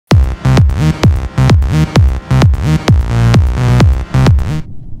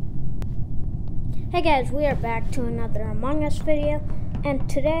Hey guys, we are back to another Among Us video, and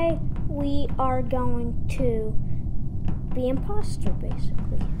today we are going to be imposter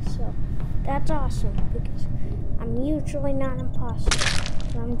basically. So that's awesome because I'm usually not imposter.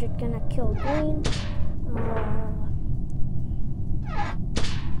 So I'm just gonna kill Green.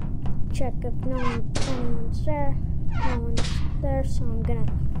 Check if anyone's there. No one's there, so I'm gonna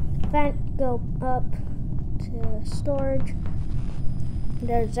go up to storage.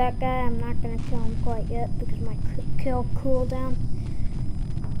 There's that guy. I'm not gonna kill him quite yet because my kill cooldown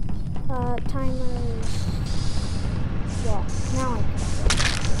timer is, well, now I can kill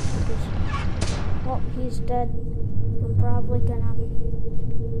because, well, he's dead. They're probably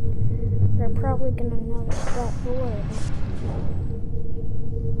gonna notice that already.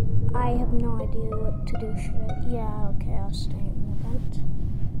 I have no idea what to do. Yeah, okay, I'll stay in the vent.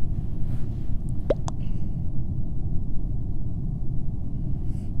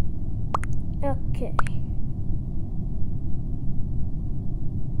 Okay.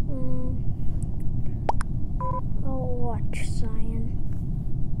 I'll watch Cyan.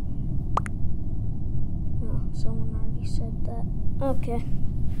 Oh, someone already said that. Okay.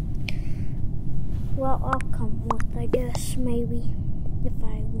 Well, I'll come with, I guess, maybe, if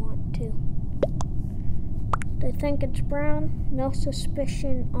I want to. They think it's Brown. No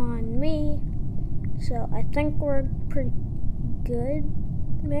suspicion on me. So I think we're pretty good.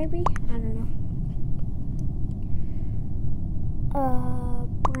 Maybe? I don't know.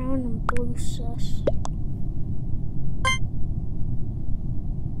 Brown and blue sus.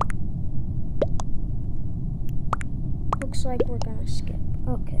 Looks like we're gonna skip.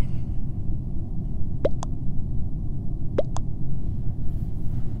 Okay.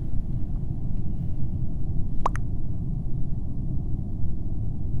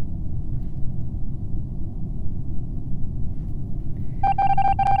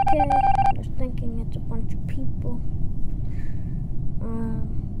 Just thinking it's a bunch of people.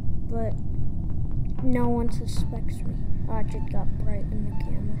 But no one suspects me. Oh, it just got bright in the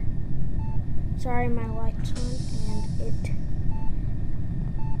camera. Sorry, my light's on and it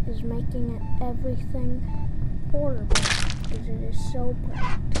is making it everything horrible because it is so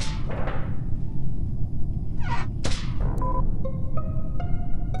bright.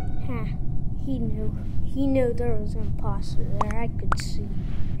 Huh. He knew there was an imposter there. I could see.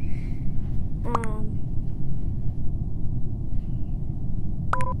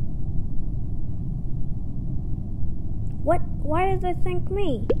 What? Why did they think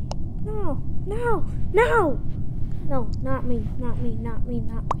me? No, no, no! No, not me, not me, not me,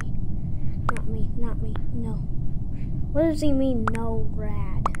 not me. Not me, not me, no. What does he mean, no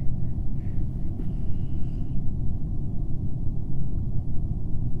rad?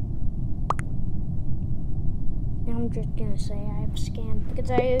 I'm just gonna say I have scanned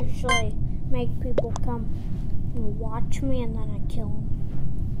because I usually make people come and watch me and then I kill them.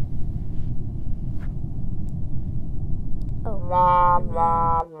 Oh.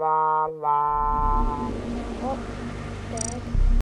 Oh, dead.